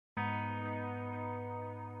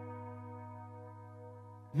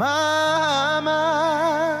Mama,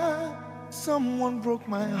 someone broke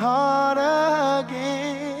my heart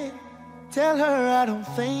again. Tell her I don't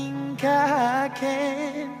think I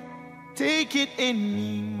can take it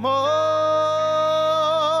anymore.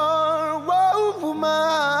 Whoa,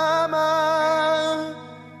 Mama,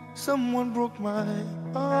 someone broke my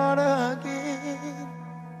heart again.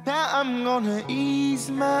 Now I'm gonna ease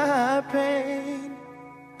my pain,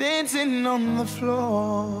 dancing on the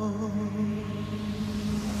floor.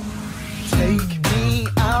 Take me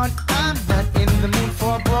out, I'm not in the mood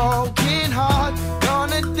for a broken heart.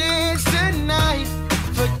 Gonna dance tonight,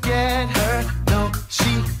 forget her, no,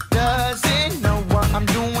 she doesn't know what I'm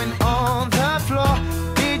doing on the floor.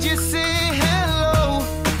 Did you say hello,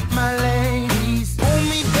 my ladies? Hold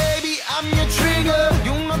me, baby, I'm your trigger.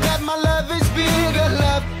 You know that my love is bigger.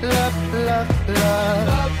 Love, love, love, love,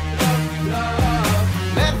 love, love,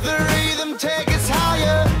 love. Let the rhythm take us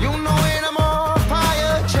higher. You know it, I'm on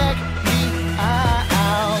fire. Check me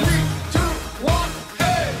out. 3, 2, 1,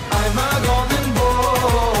 hey! I'm a golden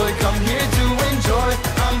boy, come here to enjoy.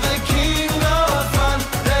 I'm the king of fun.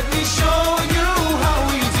 Let me show you how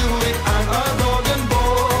we do it. I'm a golden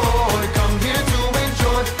boy, come here to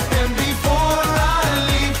enjoy. And before I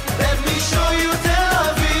leave, let me show you Tel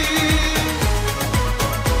Aviv.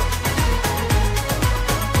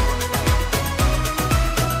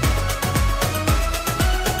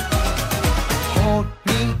 Hold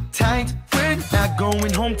me tight, we're not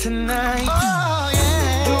going home tonight. Oh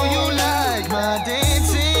yeah. Do you like my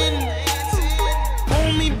dancing?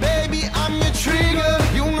 Hold me, baby, I'm your trigger.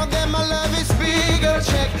 You know that my love is bigger.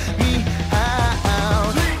 Check me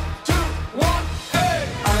out. 3, 2, 1, hey!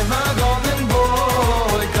 I'm a golden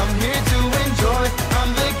boy, come here to enjoy. I'm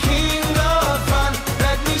the king of fun.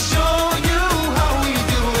 Let me show you how we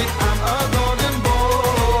do it. I'm a golden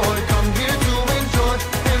boy, come here to enjoy.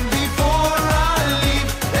 And before I leave,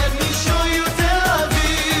 let me show you Tel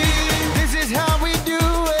Aviv. This is how we do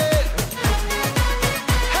it.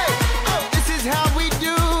 Hey, oh, this is how we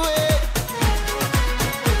do it.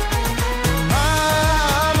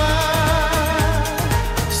 Mama,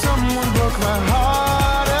 someone broke my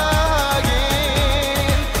heart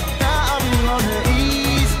again. Now I'm gonna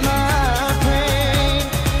ease my pain,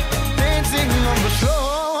 dancing on the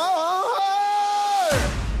floor.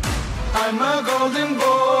 I'm a golden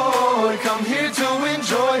boy, come here to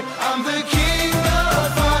enjoy. I'm the king.